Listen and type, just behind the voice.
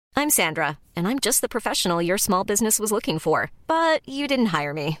I'm Sandra, and I'm just the professional your small business was looking for. But you didn't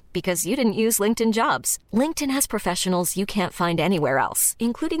hire me because you didn't use LinkedIn Jobs. LinkedIn has professionals you can't find anywhere else,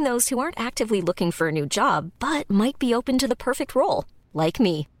 including those who aren't actively looking for a new job, but might be open to the perfect role, like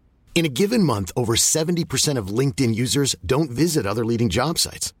me. In a given month, over 70% of LinkedIn users don't visit other leading job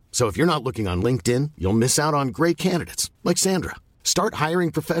sites. So if you're not looking on LinkedIn, you'll miss out on great candidates like Sandra. Start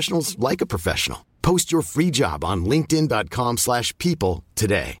hiring professionals like a professional. Post your free job on linkedin.com/people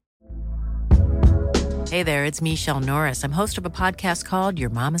today. Hey there, it's Michelle Norris. I'm host of a podcast called Your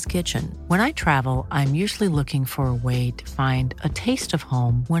Mama's Kitchen. When I travel, I'm usually looking for a way to find a taste of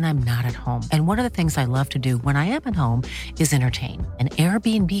home when I'm not at home. And one of the things I love to do when I am at home is entertain. And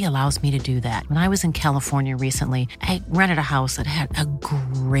Airbnb allows me to do that. When I was in California recently, I rented a house that had a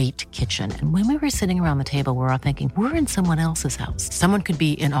great kitchen. And when we were sitting around the table, we're all thinking, we're in someone else's house. Someone could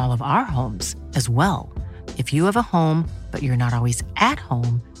be in all of our homes as well. If you have a home, but you're not always at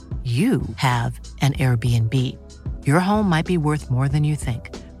home, you have an Airbnb. Your home might be worth more than you think.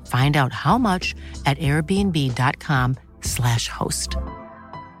 Find out how much at airbnb.com/host.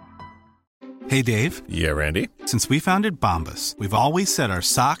 Hey, Dave. Yeah, Randy. Since we founded Bombas, we've always said our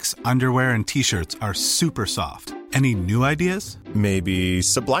socks, underwear, and T-shirts are super soft. Any new ideas? Maybe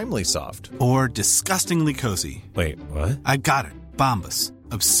sublimely soft. Or disgustingly cozy. Wait, what? I got it. Bombas.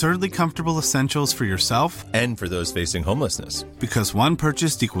 Absurdly comfortable essentials for yourself and for those facing homelessness. Because one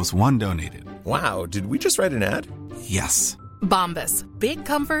purchased equals one donated. Wow, did we just write an ad? Yes. Bombas. Big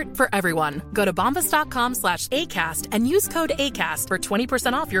comfort for everyone. Go to bombas.com/ACAST and use code ACAST for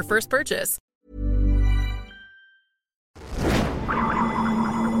 20% off your first purchase.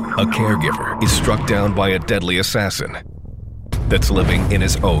 A caregiver is struck down by a deadly assassin that's living in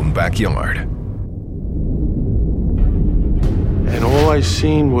his own backyard. And all I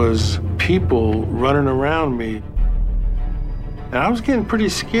seen was people running around me. And I was getting pretty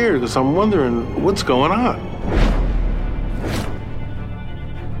scared because I'm wondering what's going on.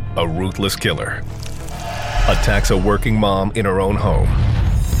 A ruthless killer attacks a working mom in her own home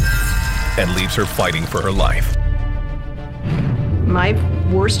and leaves her fighting for her life. My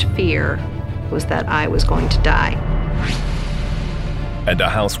worst fear was that I was going to die. And a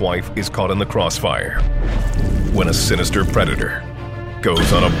housewife is caught in the crossfire when a sinister predator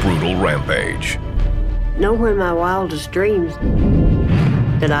goes on a brutal rampage. Nowhere in my wildest dreams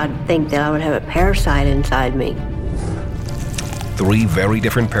did I think that I would have a parasite inside me. 3 very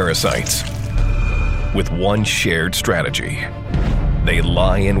different parasites with one shared strategy. They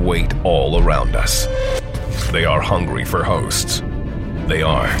lie in wait all around us. They are hungry for hosts. They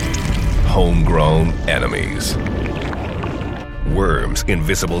are homegrown enemies. Worms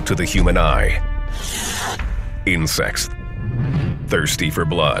invisible to the human eye. Insects thirsty for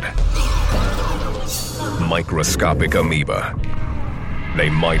blood. Microscopic amoeba. They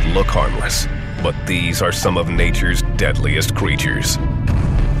might look harmless, but these are some of nature's deadliest creatures.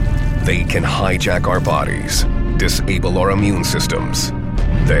 They can hijack our bodies, disable our immune systems.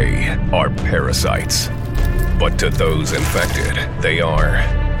 They are parasites. But to those infected, they are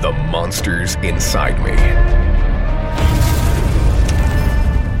the monsters inside me.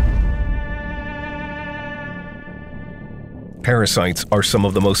 Parasites are some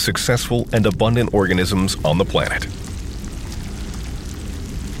of the most successful and abundant organisms on the planet.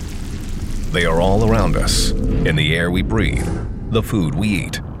 They are all around us, in the air we breathe, the food we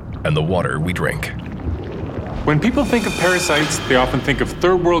eat, and the water we drink. When people think of parasites, they often think of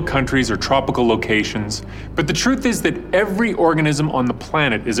third world countries or tropical locations. But the truth is that every organism on the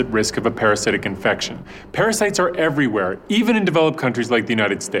planet is at risk of a parasitic infection. Parasites are everywhere, even in developed countries like the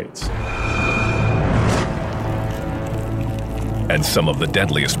United States. And some of the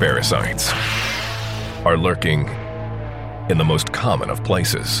deadliest parasites are lurking in the most common of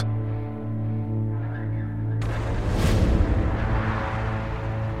places.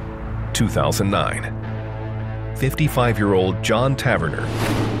 In 2009, 55-year-old John Taverner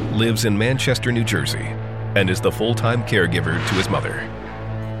lives in Manchester, New Jersey, and is the full-time caregiver to his mother.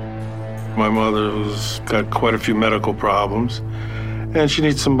 My mother's got quite a few medical problems, and she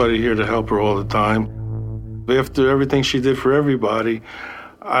needs somebody here to help her all the time. After everything she did for everybody,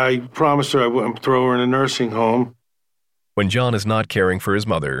 I promised her I wouldn't throw her in a nursing home. When John is not caring for his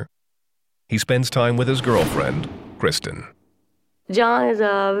mother, he spends time with his girlfriend, Kristen. John is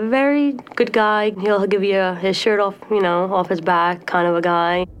a very good guy. He'll give you his shirt off, off his back kind of a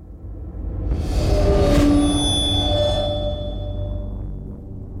guy.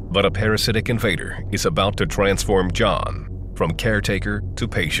 But a parasitic invader is about to transform John from caretaker to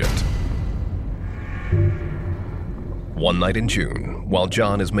patient. One night in June, while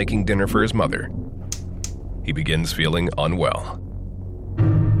John is making dinner for his mother, he begins feeling unwell.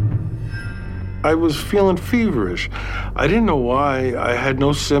 I was feeling feverish. I didn't know why. I had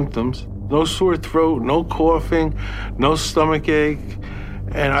no symptoms, no sore throat, no coughing, no stomach ache,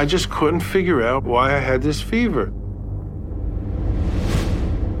 and I just couldn't figure out why I had this fever.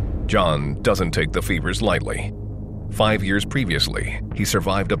 John doesn't take the fevers lightly. 5 years previously, he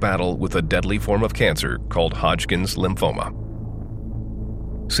survived a battle with a deadly form of cancer called Hodgkin's lymphoma.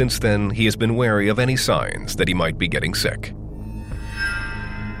 Since then, he has been wary of any signs that he might be getting sick.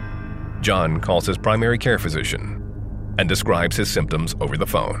 John calls his primary care physician and describes his symptoms over the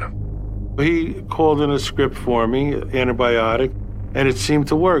phone. He called in a script for me, antibiotic, and it seemed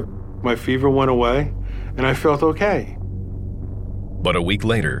to work. My fever went away, and I felt okay. But a week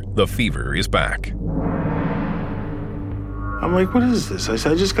later, the fever is back. I'm like, what is this? I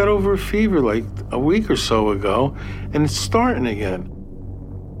said, I just got over a fever like a week or so ago, and it's starting again.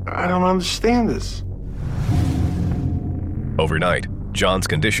 I don't understand this. Overnight, John's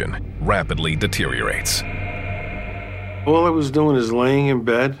condition rapidly deteriorates. All I was doing is laying in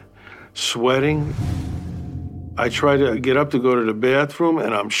bed, sweating. I try to get up to go to the bathroom,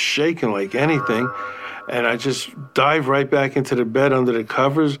 and I'm shaking like anything. And I just dive right back into the bed under the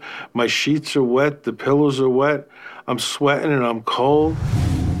covers. My sheets are wet, the pillows are wet. I'm sweating and I'm cold.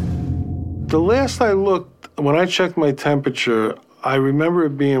 The last I looked, when I checked my temperature, I remember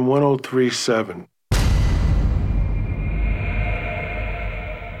it being 103.7.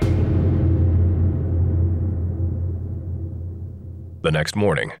 The next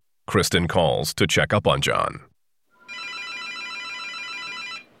morning, Kristen calls to check up on John.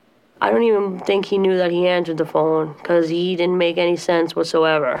 I don't even think he knew that he answered the phone because he didn't make any sense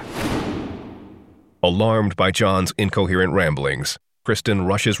whatsoever. Alarmed by John's incoherent ramblings, Kristen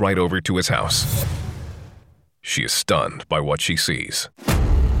rushes right over to his house. She is stunned by what she sees.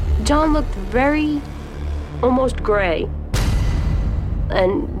 John looked very, almost gray,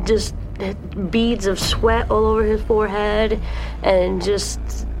 and just beads of sweat all over his forehead, and just,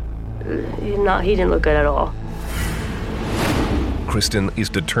 he didn't look good at all. Kristen is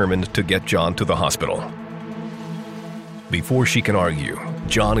determined to get John to the hospital. Before she can argue,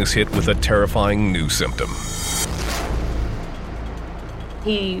 John is hit with a terrifying new symptom.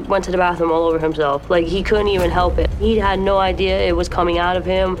 He went to the bathroom all over himself. Like, he couldn't even help it. He had no idea it was coming out of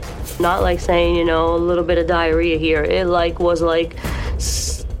him. Not like saying, a little bit of diarrhea here. It was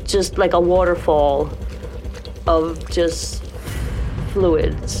just like a waterfall of just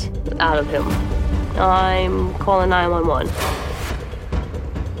fluids out of him. I'm calling 911.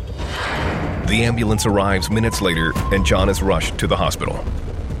 The ambulance arrives minutes later, and John is rushed to the hospital.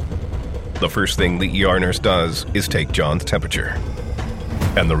 The first thing the ER nurse does is take John's temperature.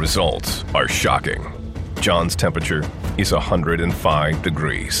 And the results are shocking. John's temperature is 105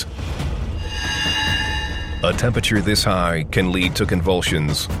 degrees. A temperature this high can lead to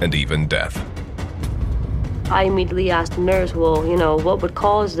convulsions and even death. I immediately asked the nurse, well, what would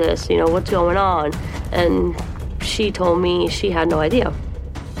cause this? What's going on? And she told me she had no idea.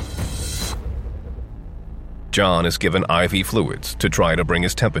 John is given IV fluids to try to bring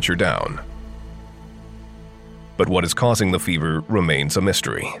his temperature down. But what is causing the fever remains a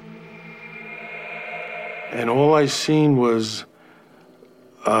mystery. And all I seen was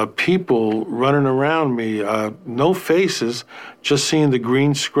people running around me, no faces, just seeing the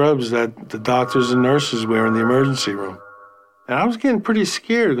green scrubs that the doctors and nurses wear in the emergency room. And I was getting pretty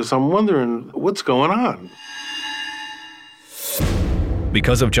scared because I'm wondering what's going on.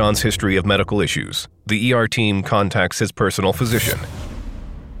 Because of John's history of medical issues, the ER team contacts his personal physician,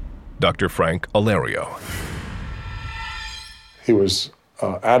 Dr. Frank Alario. He was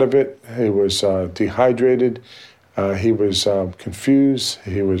out of it. He was dehydrated. He was confused.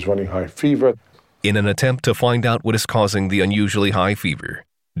 He was running high fever. In an attempt to find out what is causing the unusually high fever,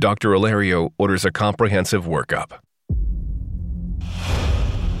 Dr. Alario orders a comprehensive workup.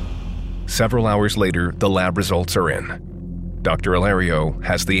 Several hours later, the lab results are in. Dr. Alario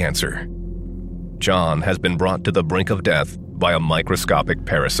has the answer. John has been brought to the brink of death by a microscopic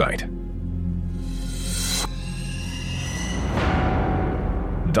parasite.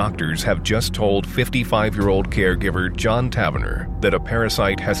 Doctors have just told 55-year-old caregiver John Taverner that a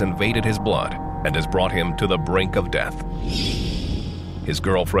parasite has invaded his blood and has brought him to the brink of death. His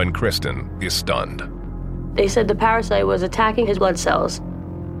girlfriend, Kristen, is stunned. They said the parasite was attacking his blood cells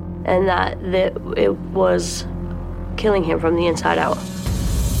and that it was killing him from the inside out.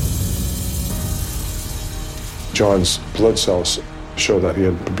 John's blood cells show that he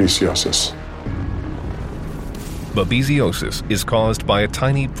had babesiosis. Babesiosis is caused by a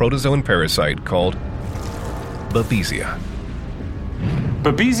tiny protozoan parasite called Babesia.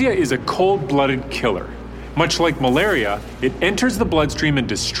 Babesia is a cold-blooded killer. Much like malaria, it enters the bloodstream and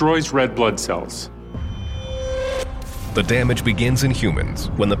destroys red blood cells. The damage begins in humans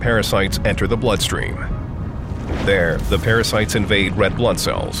when the parasites enter the bloodstream. There, the parasites invade red blood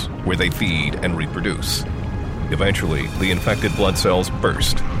cells, where they feed and reproduce. Eventually, the infected blood cells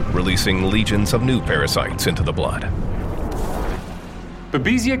burst, releasing legions of new parasites into the blood.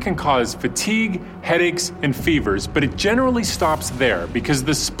 Babesia can cause fatigue, headaches, and fevers, but it generally stops there because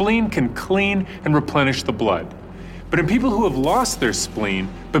the spleen can clean and replenish the blood. But in people who have lost their spleen,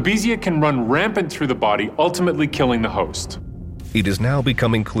 Babesia can run rampant through the body, ultimately killing the host. It is now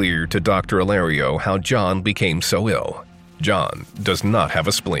becoming clear to Dr. Ilario how John became so ill. John does not have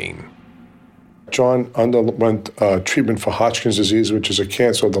a spleen. John underwent treatment for Hodgkin's disease, which is a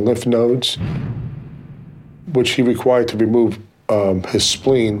cancer of the lymph nodes, which he required to remove his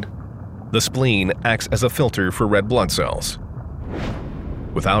spleen. The spleen acts as a filter for red blood cells.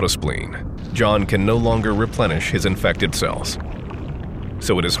 Without a spleen, John can no longer replenish his infected cells.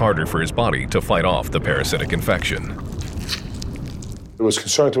 So it is harder for his body to fight off the parasitic infection. It was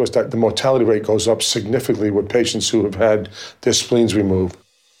concerning to us that the mortality rate goes up significantly with patients who have had their spleens removed.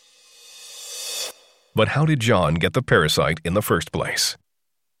 But how did John get the parasite in the first place?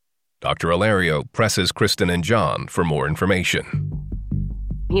 Dr. Ilario presses Kristen and John for more information.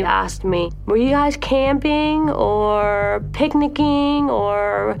 He asked me, were you guys camping or picnicking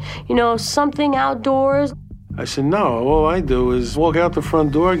or, something outdoors? I said, no, all I do is walk out the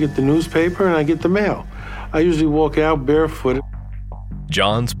front door, get the newspaper, and I get the mail. I usually walk out barefoot.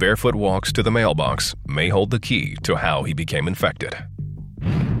 John's barefoot walks to the mailbox may hold the key to how he became infected.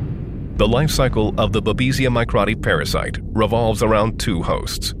 The life cycle of the Babesia microti parasite revolves around two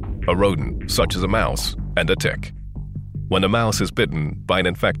hosts, a rodent such as a mouse and a tick. When a mouse is bitten by an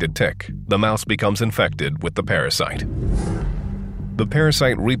infected tick, the mouse becomes infected with the parasite. The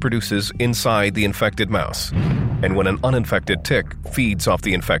parasite reproduces inside the infected mouse, and when an uninfected tick feeds off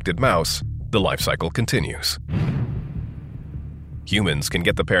the infected mouse, the life cycle continues. Humans can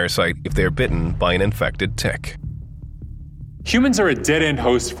get the parasite if they're bitten by an infected tick. Humans are a dead-end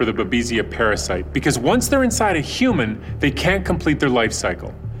host for the Babesia parasite because once they're inside a human, they can't complete their life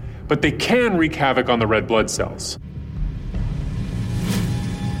cycle. But they can wreak havoc on the red blood cells.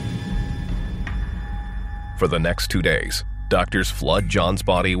 For the next 2 days, doctors flood John's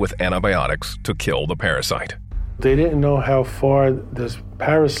body with antibiotics to kill the parasite. They didn't know how far this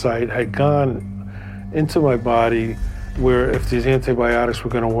parasite had gone into my body, where if these antibiotics were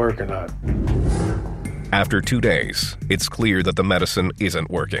going to work or not. After 2 days, it's clear that the medicine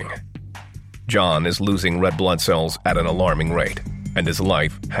isn't working. John is losing red blood cells at an alarming rate, and his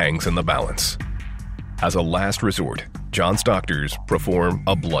life hangs in the balance. As a last resort, John's doctors perform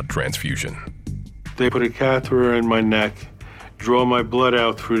a blood transfusion. They put a catheter in my neck, draw my blood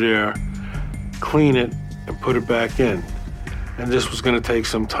out through there, clean it, and put it back in. And this was going to take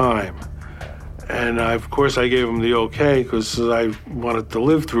some time. And of course, I gave them the okay because I wanted to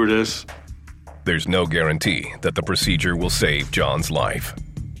live through this. There's no guarantee that the procedure will save John's life.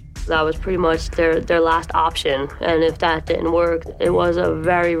 That was pretty much their last option. And if that didn't work, it was a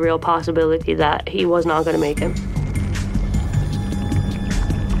very real possibility that he was not going to make it.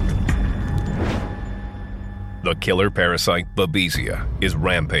 The killer parasite Babesia is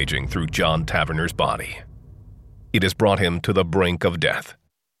rampaging through John Taverner's body. It has brought him to the brink of death.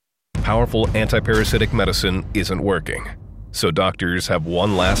 Powerful antiparasitic medicine isn't working, so doctors have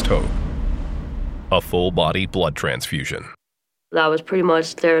one last hope: a full-body blood transfusion. That was pretty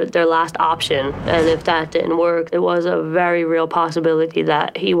much their last option. And if that didn't work, it was a very real possibility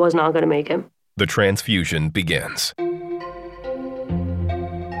that he was not going to make it. The transfusion begins.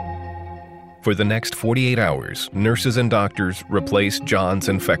 For the next 48 hours, nurses and doctors replace John's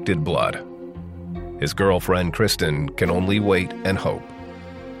infected blood. His girlfriend, Kristen, can only wait and hope.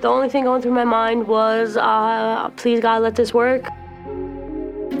 The only thing going through my mind was, please God, let this work.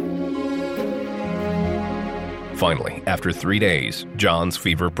 Finally, after 3 days, John's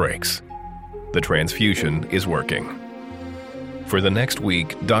fever breaks. The transfusion is working. For the next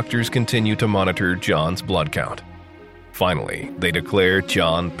week, doctors continue to monitor John's blood count. Finally, they declare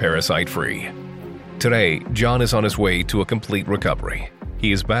John parasite-free. Today, John is on his way to a complete recovery.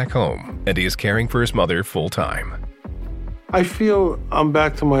 He is back home, and he is caring for his mother full-time. I feel I'm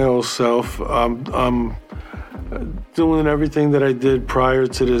back to my old self. I'm doing everything that I did prior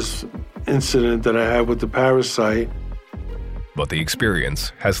to this incident that I had with the parasite. But the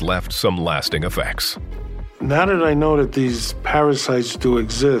experience has left some lasting effects. Now that I know that these parasites do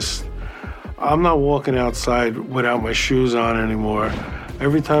exist, I'm not walking outside without my shoes on anymore.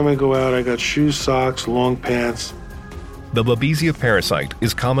 Every time I go out, I got shoes, socks, long pants. The Babesia parasite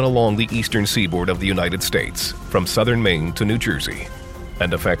is common along the eastern seaboard of the United States, from southern Maine to New Jersey,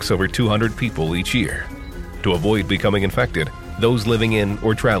 and affects over 200 people each year. To avoid becoming infected, those living in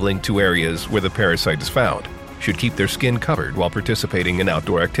or traveling to areas where the parasite is found should keep their skin covered while participating in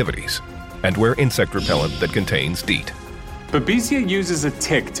outdoor activities, and wear insect repellent that contains DEET. Babesia uses a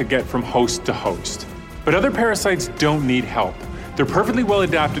tick to get from host to host, but other parasites don't need help. They're perfectly well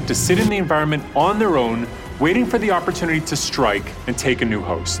adapted to sit in the environment on their own, waiting for the opportunity to strike and take a new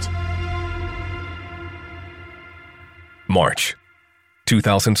host. March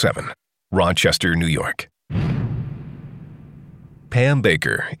 2007, Rochester, New York. Pam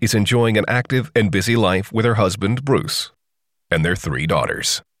Baker is enjoying an active and busy life with her husband, Bruce, and their 3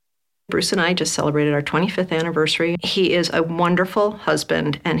 daughters. Bruce and I just celebrated our 25th anniversary. He is a wonderful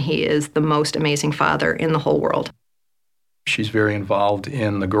husband, and he is the most amazing father in the whole world. She's very involved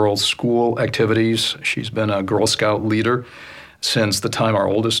in the girls' school activities. She's been a Girl Scout leader since the time our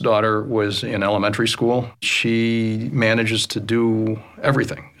oldest daughter was in elementary school. She manages to do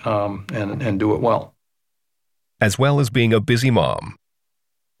everything and do it well. As well as being a busy mom,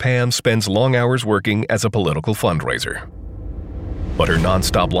 Pam spends long hours working as a political fundraiser. But her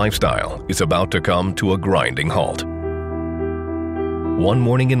nonstop lifestyle is about to come to a grinding halt. One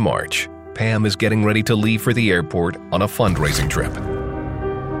morning in March, Pam is getting ready to leave for the airport on a fundraising trip.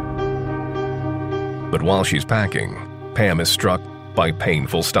 But while she's packing, Pam is struck by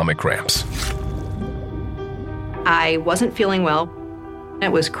painful stomach cramps. I wasn't feeling well.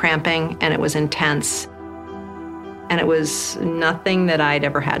 It was cramping and it was intense. And it was nothing that I'd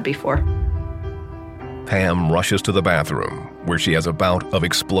ever had before. Pam rushes to the bathroom where she has a bout of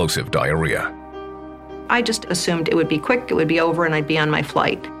explosive diarrhea. I just assumed it would be quick, it would be over, and I'd be on my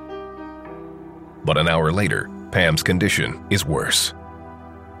flight. But an hour later, Pam's condition is worse.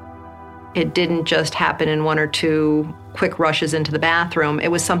 It didn't just happen in 1 or 2 quick rushes into the bathroom.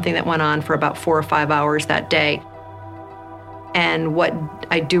 It was something that went on for about 4 or 5 hours that day. And what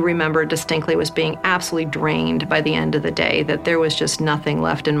I do remember distinctly was being absolutely drained by the end of the day, that there was just nothing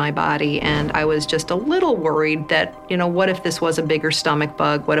left in my body. And I was just a little worried that, what if this was a bigger stomach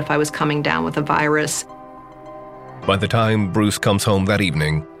bug? What if I was coming down with a virus? By the time Bruce comes home that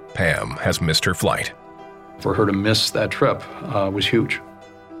evening, Pam has missed her flight. For her to miss that trip was huge.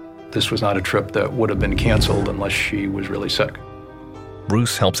 This was not a trip that would have been canceled unless she was really sick.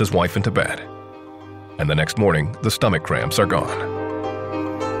 Bruce helps his wife into bed, and the next morning, the stomach cramps are gone.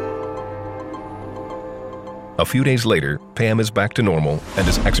 A few days later, Pam is back to normal and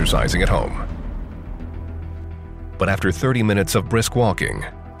is exercising at home. But after 30 minutes of brisk walking,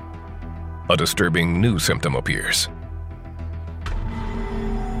 a disturbing new symptom appears.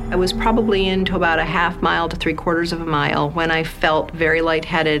 I was probably into about a half mile to 3/4 of a mile when I felt very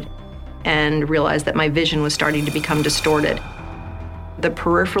lightheaded and realized that my vision was starting to become distorted. The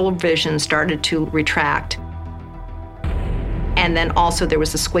peripheral vision started to retract. And then also there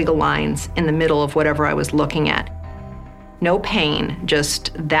was the squiggle lines in the middle of whatever I was looking at. No pain,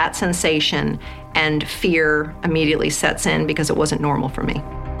 just that sensation, and fear immediately sets in because it wasn't normal for me.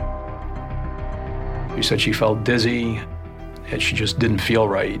 She said she felt dizzy, and she just didn't feel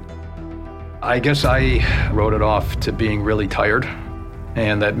right. I guess I wrote it off to being really tired,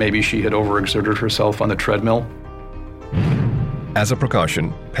 and that maybe she had overexerted herself on the treadmill. As a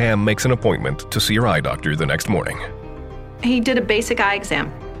precaution, Pam makes an appointment to see her eye doctor the next morning. He did a basic eye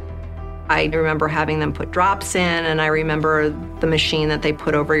exam. I remember having them put drops in, and I remember the machine that they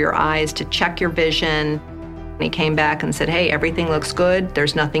put over your eyes to check your vision. And he came back and said, hey, everything looks good.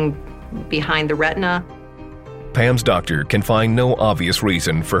 There's nothing behind the retina. Pam's doctor can find no obvious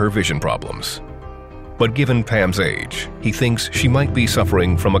reason for her vision problems. But given Pam's age, he thinks she might be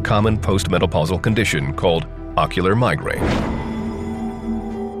suffering from a common postmenopausal condition called ocular migraine.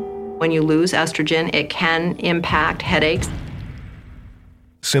 When you lose estrogen, it can impact headaches.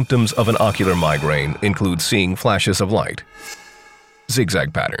 Symptoms of an ocular migraine include seeing flashes of light,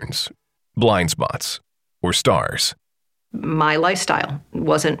 zigzag patterns, blind spots, or stars. My lifestyle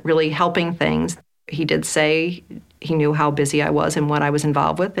wasn't really helping things. He did say he knew how busy I was and what I was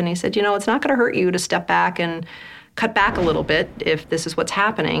involved with, and he said, it's not going to hurt you to step back and cut back a little bit if this is what's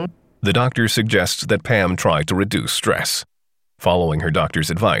happening. The doctor suggests that Pam try to reduce stress. Following her doctor's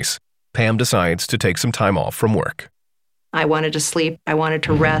advice, Pam decides to take some time off from work. I wanted to sleep, I wanted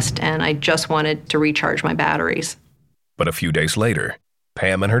to rest, and I just wanted to recharge my batteries. But a few days later,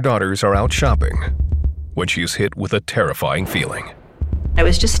 Pam and her daughters are out shopping when she is hit with a terrifying feeling. I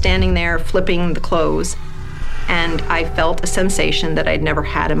was just standing there flipping the clothes, and I felt a sensation that I'd never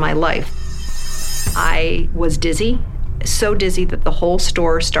had in my life. I was dizzy, so dizzy that the whole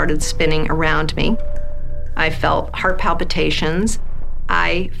store started spinning around me. I felt heart palpitations.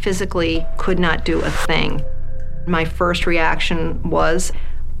 I physically could not do a thing. My first reaction was,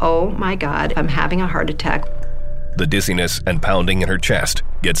 oh my God, I'm having a heart attack. The dizziness and pounding in her chest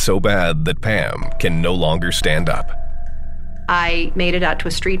get so bad that Pam can no longer stand up. I made it out to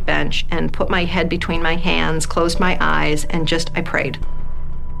a street bench and put my head between my hands, closed my eyes, and I prayed.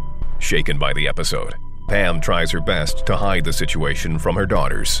 Shaken by the episode, Pam tries her best to hide the situation from her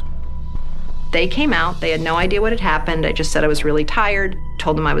daughters. They came out. They had no idea what had happened. I just said I was really tired,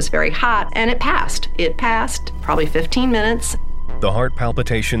 told them I was very hot, and it passed. It passed, probably 15 minutes. The heart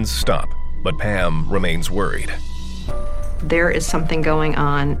palpitations stop, but Pam remains worried. There is something going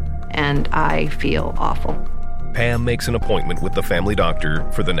on, and I feel awful. Pam makes an appointment with the family doctor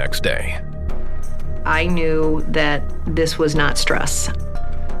for the next day. I knew that this was not stress.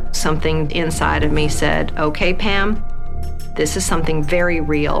 Something inside of me said, okay, Pam, this is something very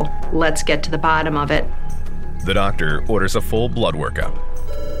real. Let's get to the bottom of it. The doctor orders a full blood workup.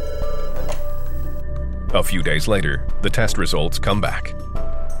 A few days later, the test results come back.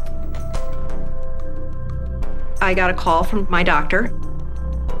 I got a call from my doctor,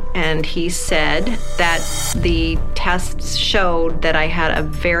 and he said that the tests showed that I had a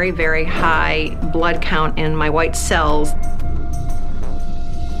very, very high blood count in my white cells.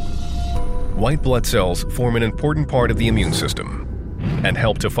 White blood cells form an important part of the immune system and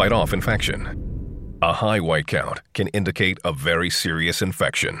help to fight off infection. A high white count can indicate a very serious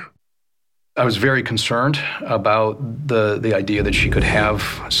infection. I was very concerned about the idea that she could have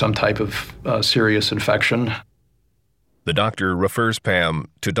some type of serious infection. The doctor refers Pam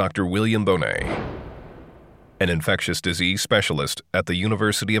to Dr. William Bonet, an infectious disease specialist at the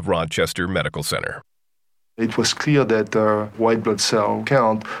University of Rochester Medical Center. It was clear that her white blood cell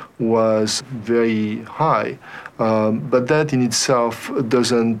count was very high, but that in itself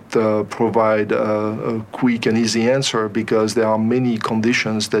doesn't provide a quick and easy answer because there are many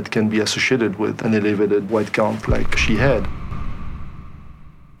conditions that can be associated with an elevated white count like she had.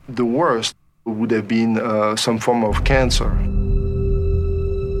 The worst would have been some form of cancer.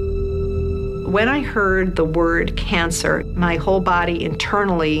 When I heard the word cancer, my whole body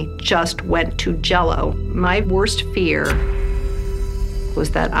internally just went to jello. My worst fear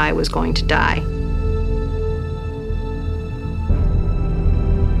was that I was going to die.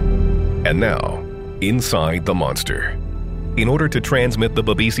 And now, inside the monster. In order to transmit the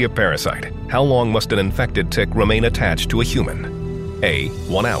Babesia parasite, how long must an infected tick remain attached to a human? A,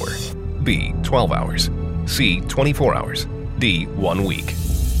 1 hour. B, 12 hours. C, 24 hours. D, 1 week.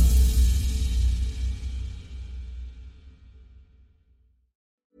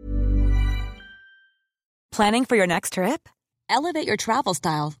 Planning for your next trip? Elevate your travel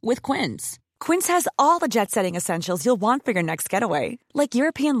style with Quince. Quince has all the jet-setting essentials you'll want for your next getaway, like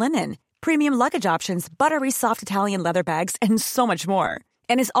European linen, premium luggage options, buttery soft Italian leather bags, and so much more.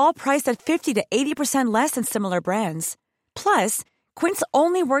 And is all priced at 50 to 80% less than similar brands. Plus, Quince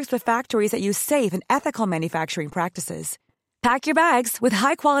only works with factories that use safe and ethical manufacturing practices. Pack your bags with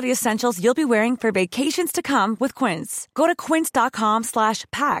high-quality essentials you'll be wearing for vacations to come with Quince. Go to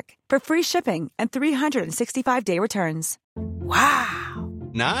quince.com/pack for free shipping and 365-day returns. Wow.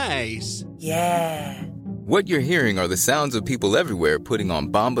 Nice. Yeah. What you're hearing are the sounds of people everywhere putting on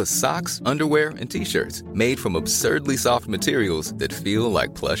Bombas socks, underwear, and T-shirts made from absurdly soft materials that feel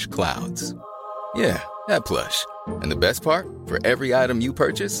like plush clouds. Yeah, that plush. And the best part? For every item you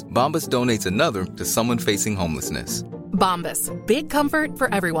purchase, Bombas donates another to someone facing homelessness. Bombas. Big comfort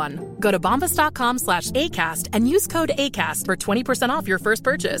for everyone. Go to bombas.com/ACAST and use code ACAST for 20% off your first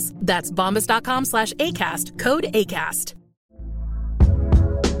purchase. That's bombas.com/ACAST. Code ACAST.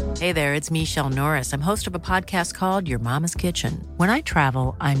 Hey there, it's Michelle Norris. I'm host of a podcast called Your Mama's Kitchen. When I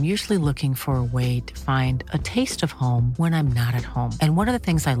travel, I'm usually looking for a way to find a taste of home when I'm not at home. And one of the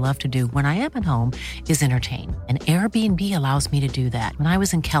things I love to do when I am at home is entertain. And Airbnb allows me to do that. When I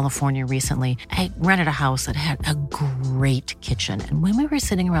was in California recently, I rented a house that had a great kitchen. And when we were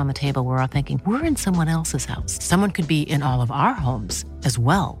sitting around the table, we're all thinking, we're in someone else's house. Someone could be in all of our homes as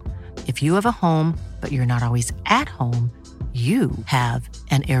well. If you have a home, but you're not always at home, you have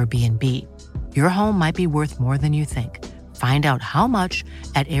an Airbnb. Your home might be worth more than you think. Find out how much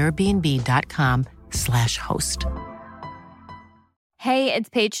at airbnb.com/host. Hey, it's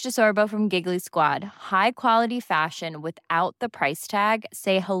Paige DeSorbo from Giggly Squad. High quality fashion without the price tag.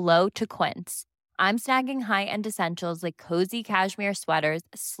 Say hello to Quince. I'm snagging high-end essentials like cozy cashmere sweaters,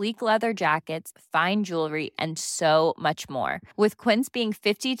 sleek leather jackets, fine jewelry, and so much more. With Quince being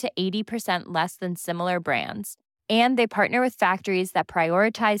 50 to 80% less than similar brands. And they partner with factories that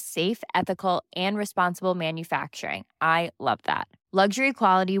prioritize safe, ethical, and responsible manufacturing. I love that. Luxury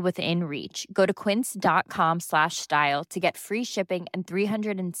quality within reach. Go to quince.com/style to get free shipping and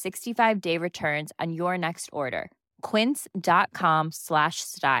 365-day returns on your next order.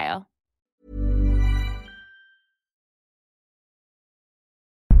 Quince.com/style.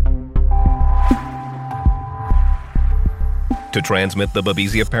 To transmit the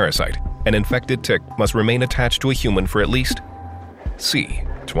Babesia parasite, an infected tick must remain attached to a human for at least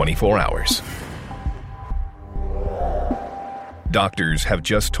 24 hours. Doctors have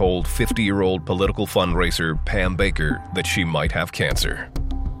just told 50-year-old political fundraiser Pam Baker that she might have cancer.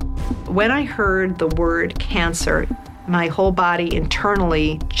 When I heard the word cancer, my whole body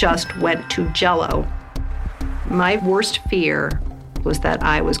internally just went to jello. My worst fear was that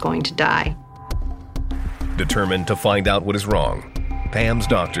I was going to die. Determined to find out what is wrong, Pam's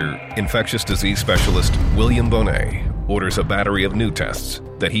doctor, infectious disease specialist William Bonet, orders a battery of new tests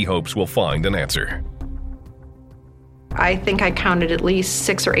that he hopes will find an answer. I think I counted at least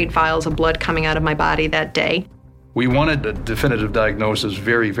 6 or 8 vials of blood coming out of my body that day. We wanted a definitive diagnosis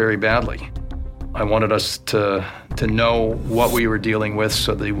very, very badly. I wanted us to know what we were dealing with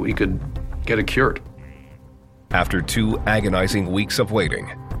so that we could get it cured. After 2 agonizing weeks of waiting,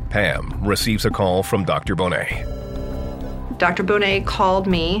 Pam receives a call from Dr. Bonet. Dr. Bonet called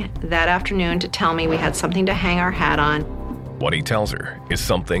me that afternoon to tell me we had something to hang our hat on. What he tells her is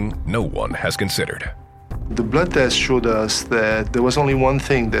something no one has considered. The blood test showed us that there was only one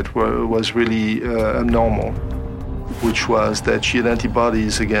thing that was really abnormal, which was that she had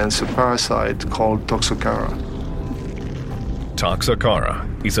antibodies against a parasite called Toxocara.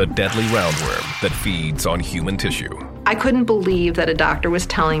 Toxocara is a deadly roundworm that feeds on human tissue. I couldn't believe that a doctor was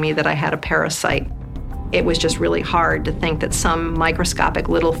telling me that I had a parasite. It was just really hard to think that some microscopic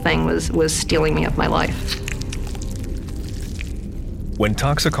little thing was stealing me of my life. When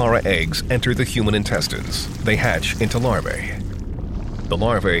Toxocara eggs enter the human intestines, they hatch into larvae. The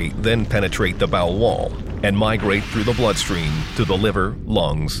larvae then penetrate the bowel wall and migrate through the bloodstream to the liver,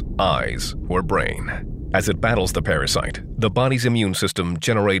 lungs, eyes, or brain. As it battles the parasite, the body's immune system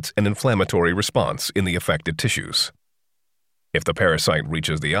generates an inflammatory response in the affected tissues. If the parasite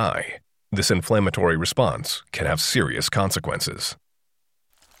reaches the eye, this inflammatory response can have serious consequences.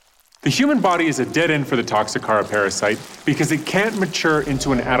 The human body is a dead end for the Toxocara parasite because it can't mature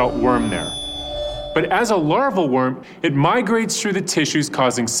into an adult worm there. But as a larval worm, it migrates through the tissues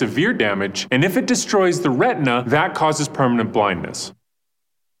causing severe damage, and if it destroys the retina, that causes permanent blindness.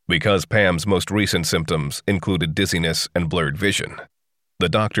 Because Pam's most recent symptoms included dizziness and blurred vision, the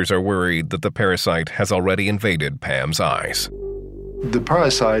doctors are worried that the parasite has already invaded Pam's eyes. The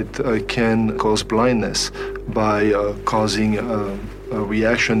parasite can cause blindness by causing a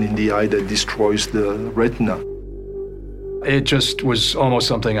reaction in the eye that destroys the retina. It just was almost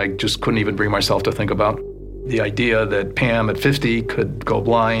something I just couldn't even bring myself to think about. The idea that Pam at 50 could go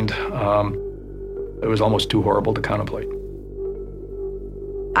blind, it was almost too horrible to contemplate.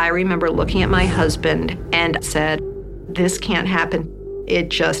 I remember looking at my husband and said, "This can't happen. It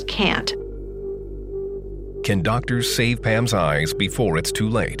just can't." Can doctors save Pam's eyes before it's too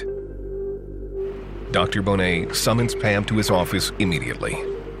late? Dr. Bonet summons Pam to his office immediately.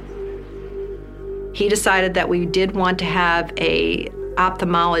 He decided that we did want to have an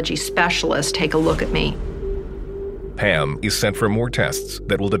ophthalmology specialist take a look at me. Pam is sent for more tests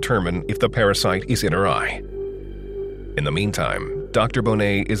that will determine if the parasite is in her eye. In the meantime, Dr.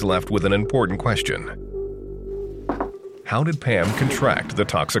 Bonet is left with an important question. How did Pam contract the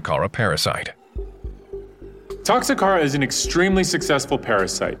Toxocara parasite? Toxocara is an extremely successful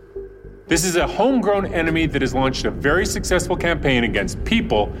parasite. This is a homegrown enemy that has launched a very successful campaign against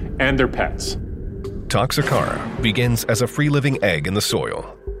people and their pets. Toxocara begins as a free-living egg in the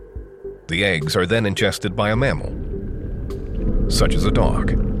soil. The eggs are then ingested by a mammal, such as a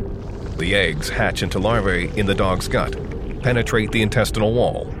dog. The eggs hatch into larvae in the dog's gut, penetrate the intestinal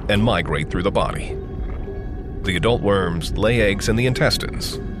wall, and migrate through the body. The adult worms lay eggs in the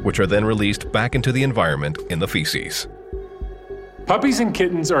intestines, which are then released back into the environment in the feces. Puppies and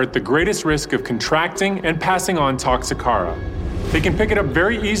kittens are at the greatest risk of contracting and passing on Toxocara. They can pick it up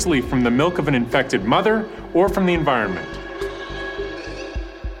very easily from the milk of an infected mother or from the environment.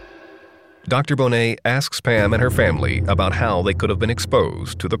 Dr. Bonet asks Pam and her family about how they could have been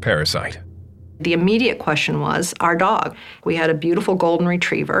exposed to the parasite. The immediate question was our dog. We had a beautiful golden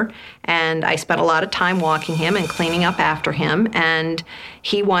retriever, and I spent a lot of time walking him and cleaning up after him, and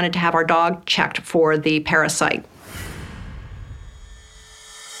he wanted to have our dog checked for the parasite.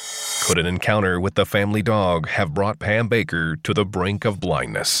 Could an encounter with the family dog have brought Pam Baker to the brink of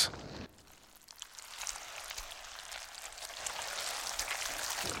blindness?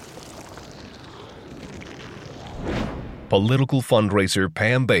 Political fundraiser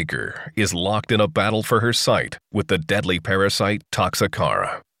Pam Baker is locked in a battle for her sight with the deadly parasite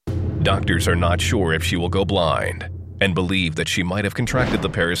Toxocara. Doctors are not sure if she will go blind and believe that she might have contracted the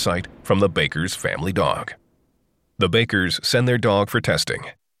parasite from the Baker's family dog. The Bakers send their dog for testing,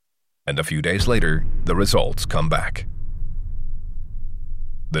 and a few days later, the results come back.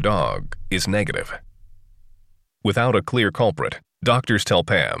 The dog is negative. Without a clear culprit, doctors tell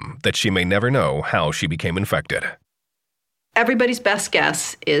Pam that she may never know how she became infected. Everybody's best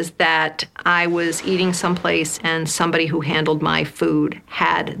guess is that I was eating someplace and somebody who handled my food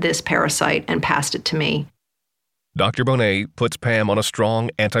had this parasite and passed it to me. Dr. Bonet puts Pam on a strong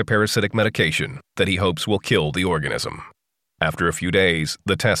antiparasitic medication that he hopes will kill the organism. After a few days,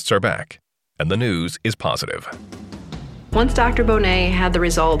 the tests are back, and the news is positive. Once Dr. Bonet had the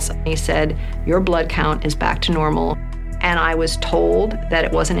results, he said, "Your blood count is back to normal." And I was told that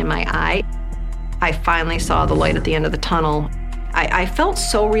it wasn't in my eye. I finally saw the light at the end of the tunnel. I felt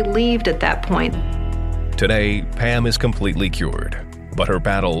so relieved at that point. Today, Pam is completely cured, but her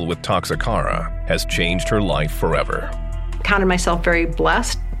battle with Toxocara has changed her life forever. I counted myself very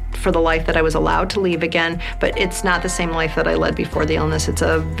blessed for the life that I was allowed to leave again, but it's not the same life that I led before the illness. It's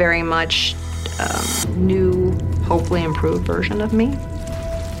a very much new, hopefully improved version of me.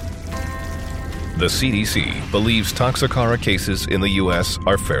 The CDC believes Toxocara cases in the U.S.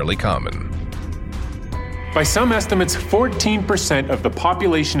 are fairly common. By some estimates, 14% of the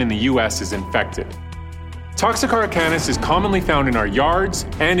population in the U.S. is infected. Toxocara canis is commonly found in our yards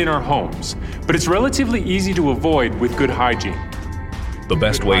and in our homes, but it's relatively easy to avoid with good hygiene. The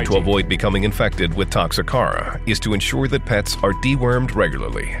best way to avoid becoming infected with Toxocara is to ensure that pets are dewormed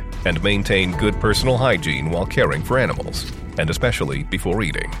regularly and maintain good personal hygiene while caring for animals, and especially before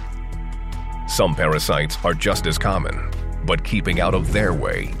eating. Some parasites are just as common, but keeping out of their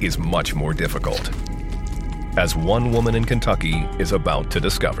way is much more difficult, as one woman in Kentucky is about to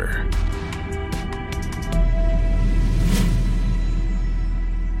discover.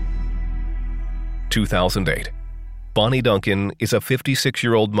 In 2008, Bonnie Duncan is a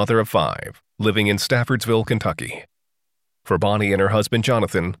 56-year-old mother of 5 living in Staffordsville, Kentucky. For Bonnie and her husband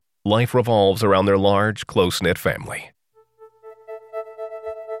Jonathan, life revolves around their large, close-knit family.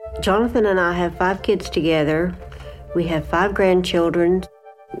 Jonathan and I have 5 kids together. We have 5 grandchildren.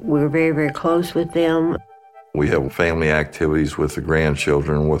 We're very, very close with them. We have family activities with the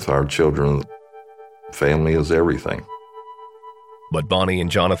grandchildren, with our children. Family is everything. But Bonnie and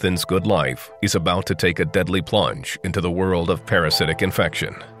Jonathan's good life is about to take a deadly plunge into the world of parasitic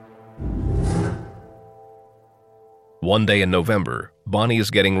infection. One day in November, Bonnie is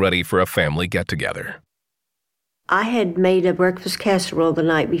getting ready for a family get-together. I had made a breakfast casserole the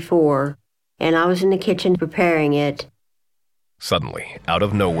night before, and I was in the kitchen preparing it. Suddenly, out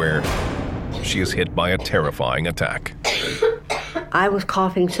of nowhere, she is hit by a terrifying attack. I was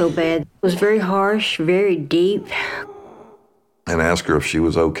coughing so bad. It was very harsh, very deep. And asked her if she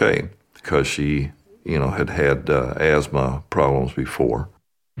was okay, because she, had asthma problems before.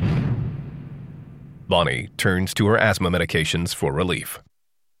 Bonnie turns to her asthma medications for relief.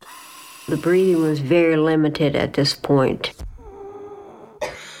 The breathing was very limited at this point.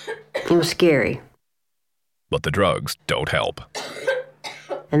 It was scary. But the drugs don't help.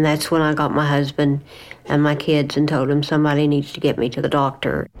 And that's when I got my husband and my kids and told them somebody needs to get me to the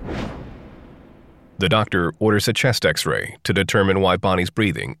doctor. The doctor orders a chest x-ray to determine why Bonnie's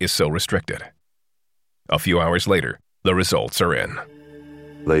breathing is so restricted. A few hours later, the results are in.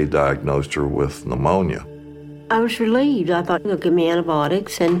 They diagnosed her with pneumonia. I was relieved. I thought they'll give me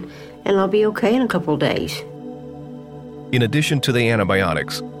antibiotics and I'll be okay in a couple of days. In addition to the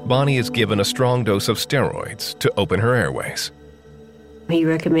antibiotics, Bonnie is given a strong dose of steroids to open her airways. He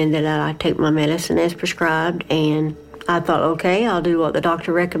recommended that I take my medicine as prescribed, and I thought, okay, I'll do what the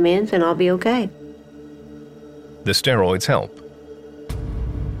doctor recommends and I'll be okay. The steroids help.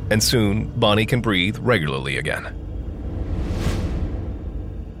 And soon, Bonnie can breathe regularly again.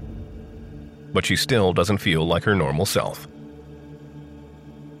 But she still doesn't feel like her normal self.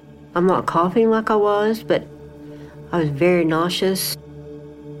 I'm not coughing like I was, but I was very nauseous.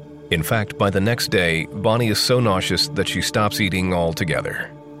 In fact, by the next day, Bonnie is so nauseous that she stops eating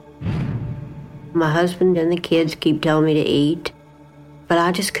altogether. My husband and the kids keep telling me to eat, but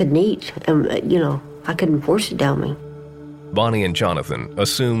I just couldn't eat. I couldn't force it down me. Bonnie and Jonathan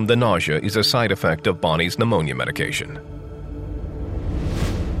assume the nausea is a side effect of Bonnie's pneumonia medication.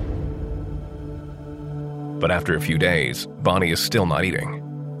 But after a few days, Bonnie is still not eating,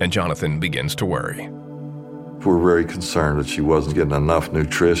 and Jonathan begins to worry. We're very concerned that she wasn't getting enough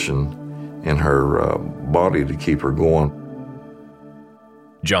nutrition in her body to keep her going.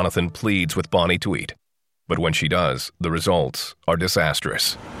 Jonathan pleads with Bonnie to eat, But when she does, the results are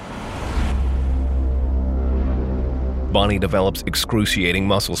disastrous. Bonnie develops excruciating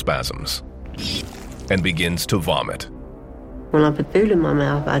muscle spasms and begins to vomit. When I put food in my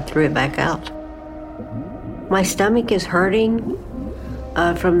mouth, I threw it back out. My stomach is hurting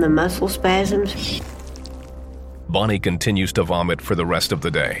from the muscle spasms. Bonnie continues to vomit for the rest of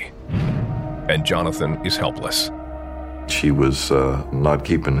the day, and Jonathan is helpless. She was not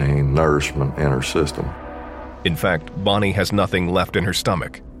keeping any nourishment in her system. In fact, Bonnie has nothing left in her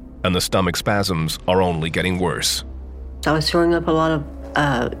stomach, and the stomach spasms are only getting worse. I was throwing up a lot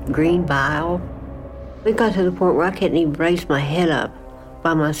of green bile. It got to the point where I couldn't even raise my head up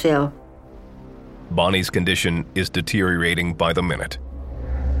by myself. Bonnie's condition is deteriorating by the minute,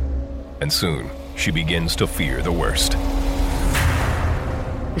 and soon she begins to fear the worst.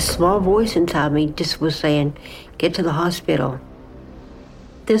 A small voice inside me just was saying, "Get to the hospital."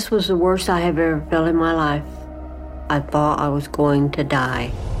 This was the worst I have ever felt in my life. I thought I was going to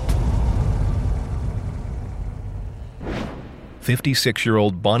die.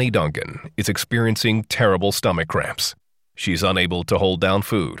 56-year-old Bonnie Duncan is experiencing terrible stomach cramps. She's unable to hold down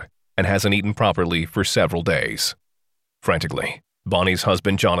food and hasn't eaten properly for several days. Frantically, Bonnie's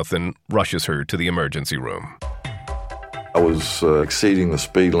husband Jonathan rushes her to the emergency room. I was exceeding the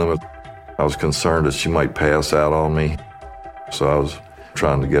speed limit. I was concerned that she might pass out on me, so I was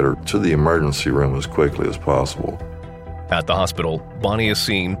trying to get her to the emergency room as quickly as possible. At the hospital, Bonnie is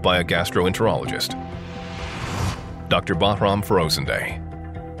seen by a gastroenterologist, Dr. Bahram Ferozendeh.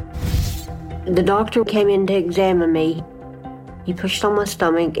 The doctor came in to examine me. He pushed on my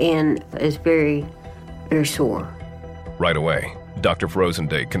stomach and is very, very sore. Right away, Dr.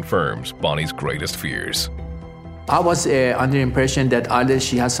 Ferozendeh confirms Bonnie's greatest fears. I was under the impression that either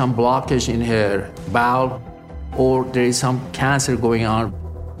she has some blockage in her bowel or there is some cancer going on.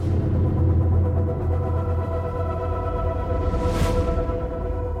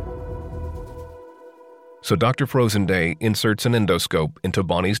 So Dr. Ferozendeh inserts an endoscope into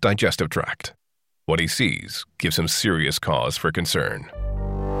Bonnie's digestive tract. What he sees gives him serious cause for concern.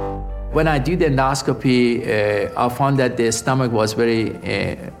 When I did the endoscopy, I found that the stomach was very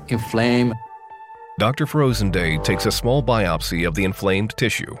inflamed. Dr. Ferozendeh takes a small biopsy of the inflamed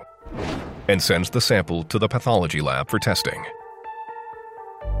tissue and sends the sample to the pathology lab for testing.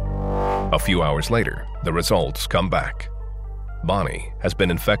 A few hours later, the results come back. Bonnie has been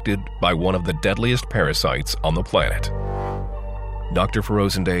infected by one of the deadliest parasites on the planet. Dr.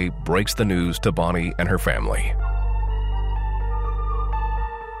 Ferozendeh breaks the news to Bonnie and her family.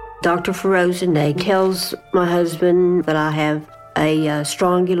 Dr. Ferozendeh tells my husband that I have a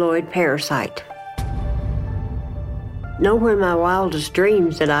strongyloid parasite. Nowhere in my wildest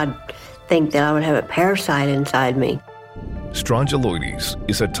dreams did I think that I would have a parasite inside me. Strongyloides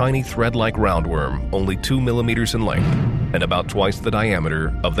is a tiny thread-like roundworm only 2 millimeters in length and about twice the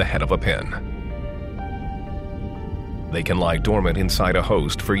diameter of the head of a pin. They can lie dormant inside a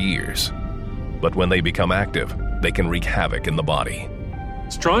host for years, but when they become active, they can wreak havoc in the body.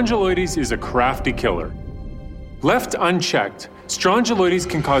 Strongyloides is a crafty killer. Left unchecked, strongyloides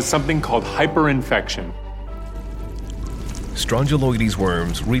can cause something called hyperinfection. Strongyloides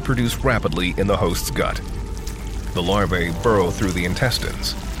worms reproduce rapidly in the host's gut. The larvae burrow through the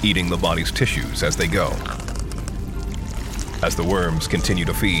intestines, eating the body's tissues as they go. As the worms continue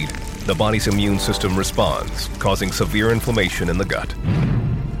to feed, the body's immune system responds, causing severe inflammation in the gut.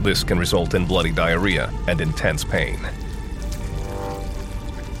 This can result in bloody diarrhea and intense pain.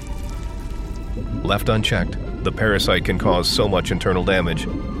 Left unchecked, the parasite can cause so much internal damage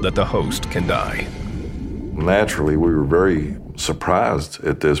that the host can die. Naturally, we were very surprised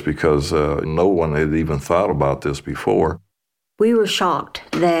at this because no one had even thought about this before. We were shocked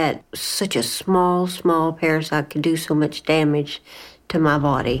that such a small parasite could do so much damage to my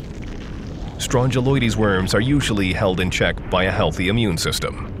body. Strongyloides worms are usually held in check by a healthy immune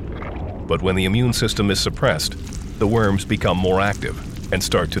system. But when the immune system is suppressed, the worms become more active and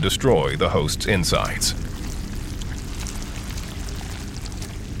start to destroy the host's insides.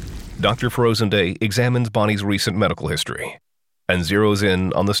 Dr. Ferozendeh examines Bonnie's recent medical history and zeroes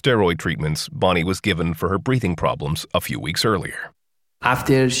in on the steroid treatments Bonnie was given for her breathing problems a few weeks earlier.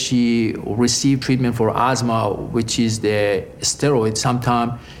 After she received treatment for asthma, which is the steroid,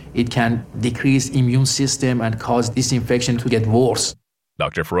 sometimes it can decrease immune system and cause this infection to get worse.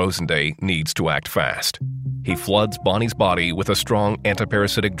 Dr. Ferozendeh needs to act fast. He floods Bonnie's body with a strong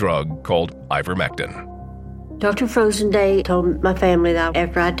antiparasitic drug called ivermectin. Dr. Ferozendeh told my family that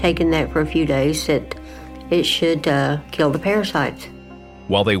after I'd taken that for a few days that it should kill the parasites.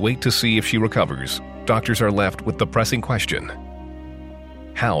 While they wait to see if she recovers, doctors are left with the pressing question: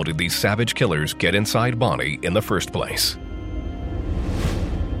 How did these savage killers get inside Bonnie in the first place?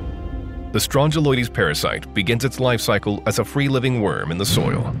 The Strongyloides parasite begins its life cycle as a free-living worm in the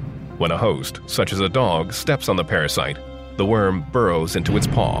soil. When a host, such as a dog, steps on the parasite, the worm burrows into its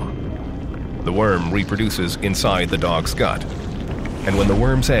paw. The worm reproduces inside the dog's gut, and when the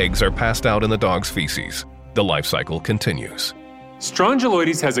worm's eggs are passed out in the dog's feces, the life cycle continues.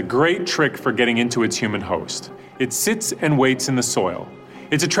 Strongyloides has a great trick for getting into its human host. It sits and waits in the soil.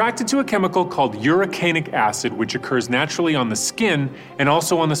 It's attracted to a chemical called uracanic acid, which occurs naturally on the skin and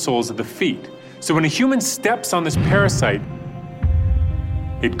also on the soles of the feet. So when a human steps on this parasite,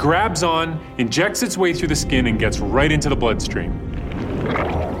 it grabs on, injects its way through the skin, and gets right into the bloodstream.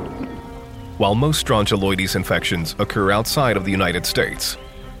 While most Strongyloides infections occur outside of the United States,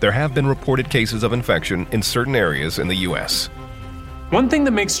 there have been reported cases of infection in certain areas in the U.S. One thing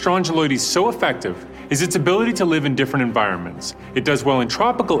that makes Strongyloides so effective is its ability to live in different environments. It does well in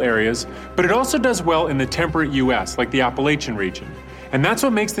tropical areas, but it also does well in the temperate U.S., like the Appalachian region. And that's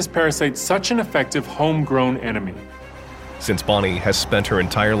what makes this parasite such an effective homegrown enemy. Since Bonnie has spent her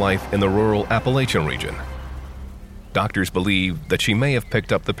entire life in the rural Appalachian region, doctors believe that she may have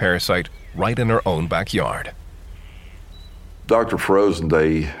picked up the parasite right in her own backyard. Dr.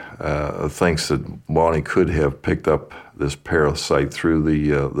 Frozenday thinks that Bonnie could have picked up this parasite through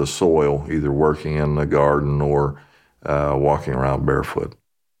the soil, either working in the garden or walking around barefoot.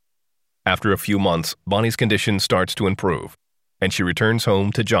 After a few months, Bonnie's condition starts to improve, and she returns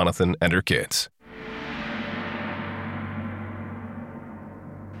home to Jonathan and her kids.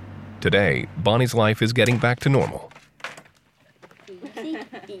 Today, Bonnie's life is getting back to normal.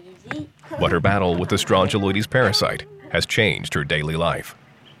 But her battle with the Strongyloides parasite has changed her daily life.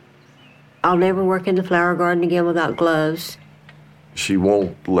 I'll never work in the flower garden again without gloves. She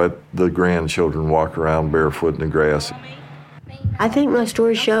won't let the grandchildren walk around barefoot in the grass. I think my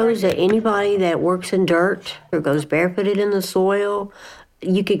story shows that anybody that works in dirt or goes barefooted in the soil,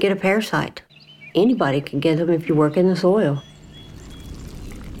 you could get a parasite. Anybody can get them if you work in the soil.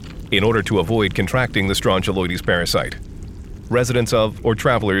 In order to avoid contracting the Strongyloides parasite, residents of or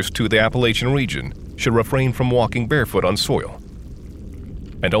travelers to the Appalachian region should refrain from walking barefoot on soil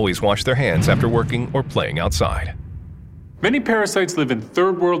and always wash their hands after working or playing outside. Many parasites live in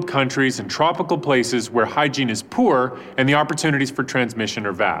third world countries and tropical places where hygiene is poor and the opportunities for transmission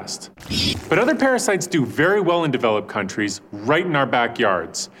are vast. But other parasites do very well in developed countries, right in our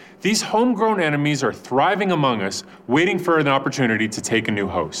backyards. These homegrown enemies are thriving among us, waiting for an opportunity to take a new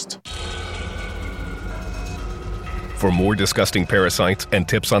host. For more disgusting parasites and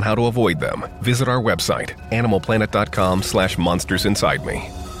tips on how to avoid them, visit our website,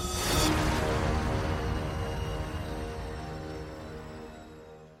 animalplanet.com/monstersinside-me.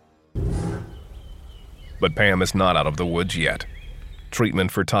 But Pam is not out of the woods yet.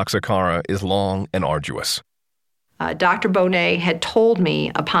 Treatment for Toxocara is long and arduous. Dr. Bonet had told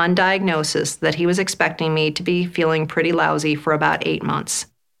me upon diagnosis that he was expecting me to be feeling pretty lousy for about 8 months.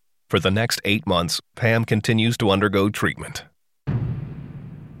 For the next 8 months, Pam continues to undergo treatment.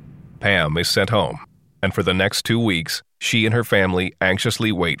 Pam is sent home, and for the next 2 weeks, she and her family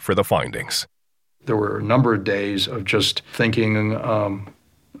anxiously wait for the findings. There were a number of days of just thinking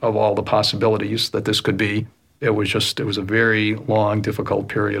of all the possibilities that this could be. It was a very long, difficult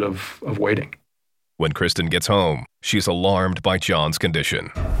period of waiting. When Kristen gets home, she's alarmed by John's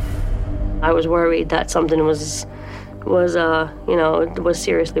condition. I was worried that something was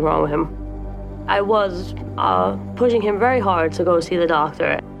seriously wrong with him. I was pushing him very hard to go see the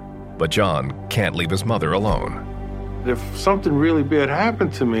doctor. But John can't leave his mother alone. If something really bad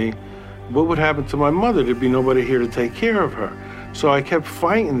happened to me, what would happen to my mother? There'd be nobody here to take care of her. So I kept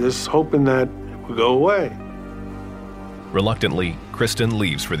fighting this, hoping that it would go away. Reluctantly, Kristen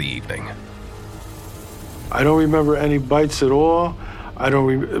leaves for the evening. I don't remember any bites at all. I don't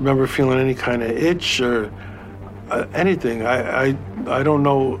remember feeling any kind of itch or anything. I don't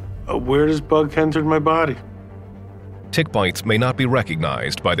know where this bug entered my body. Tick bites may not be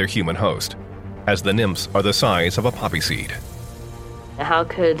recognized by their human host, as the nymphs are the size of a poppy seed. How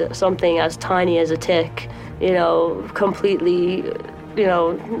could something as tiny as a tick, completely,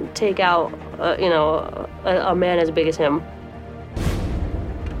 take out, a man as big as him?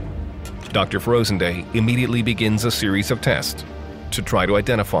 Dr. Frozenday immediately begins a series of tests to try to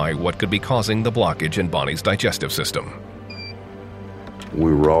identify what could be causing the blockage in Bonnie's digestive system.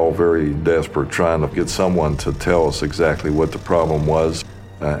 We were all very desperate trying to get someone to tell us exactly what the problem was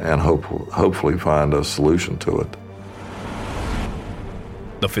and hopefully find a solution to it.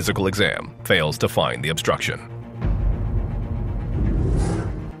 The physical exam fails to find the obstruction.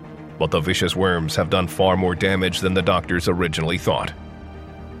 But the vicious worms have done far more damage than the doctors originally thought.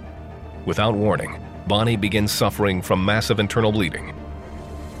 Without warning, Bonnie begins suffering from massive internal bleeding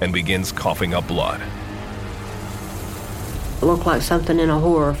and begins coughing up blood. It looked like something in a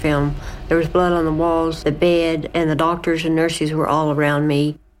horror film. There was blood on the walls, the bed, and the doctors and nurses were all around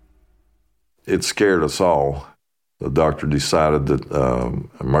me. It scared us all. The doctor decided that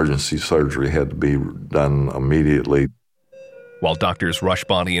emergency surgery had to be done immediately. While doctors rush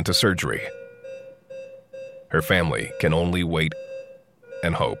Bonnie into surgery, her family can only wait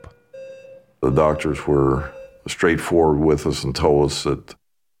and hope. The doctors were straightforward with us and told us that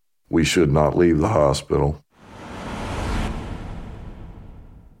we should not leave the hospital.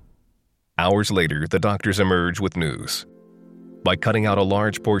 Hours later, the doctors emerge with news. By cutting out a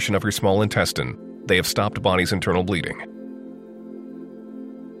large portion of her small intestine, they have stopped Bonnie's internal bleeding.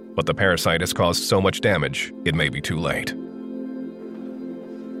 But the parasite has caused so much damage, it may be too late.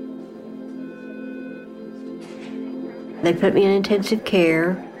 They put me in intensive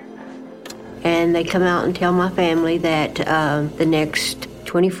care, and they come out and tell my family that the next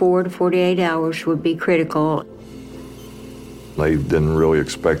 24 to 48 hours would be critical. They didn't really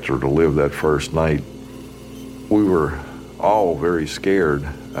expect her to live that first night. We were all very scared.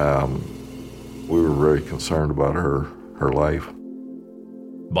 We were very concerned about her life.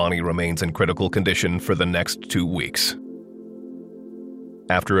 Bonnie remains in critical condition for the next 2 weeks.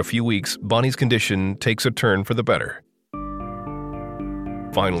 After a few weeks, Bonnie's condition takes a turn for the better.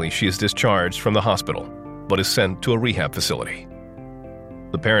 Finally, she is discharged from the hospital, but is sent to a rehab facility.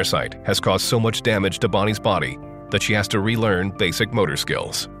 The parasite has caused so much damage to Bonnie's body that she has to relearn basic motor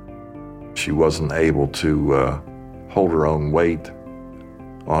skills. She wasn't able to hold her own weight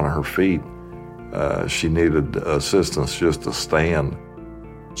on her feet. She needed assistance just to stand.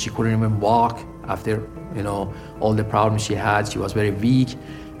 She couldn't even walk after, all the problems she had. She was very weak,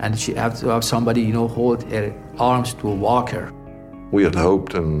 and she had to have somebody, hold her arms to walk her. We had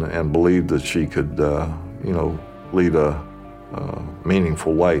hoped and believed that she could, lead a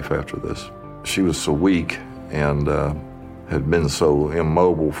meaningful life after this. She was so weak and had been so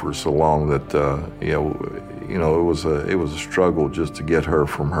immobile for so long that, it was a struggle just to get her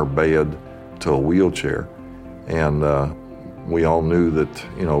from her bed to a wheelchair. And we all knew that,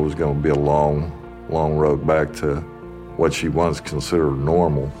 it was going to be a long road back to what she once considered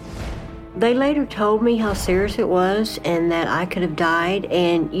normal. They later told me how serious it was and that I could have died.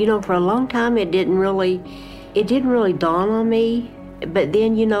 And, for a long time, it didn't really dawn on me. But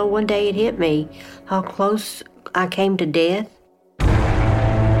then, one day it hit me how close I came to death.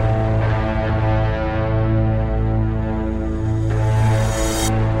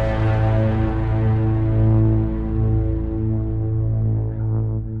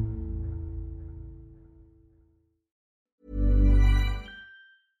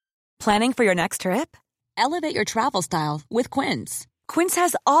 Planning for your next trip? Elevate your travel style with Quince. Quince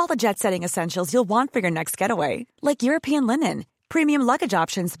has all the jet-setting essentials you'll want for your next getaway, like European linen, premium luggage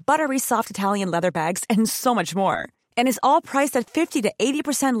options, buttery soft Italian leather bags, and so much more. And is all priced at 50 to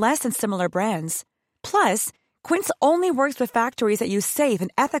 80% less than similar brands. Plus, Quince only works with factories that use safe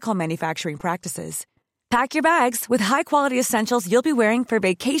and ethical manufacturing practices. Pack your bags with high-quality essentials you'll be wearing for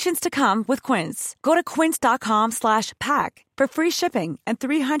vacations to come with Quince. Go to quince.com/pack for free shipping and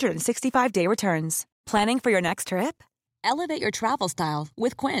 365-day returns. Planning for your next trip? Elevate your travel style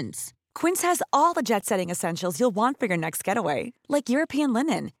with Quince. Quince has all the jet-setting essentials you'll want for your next getaway, like European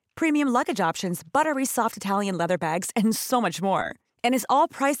linen, premium luggage options, buttery soft Italian leather bags, and so much more. And is all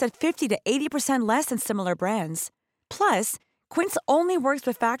priced at 50 to 80% less than similar brands. Plus, Quince only works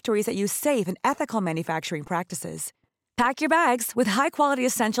with factories that use safe and ethical manufacturing practices. Pack your bags with high-quality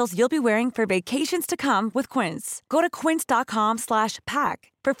essentials you'll be wearing for vacations to come with Quince. Go to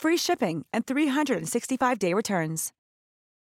quince.com/pack for free shipping and 365-day returns.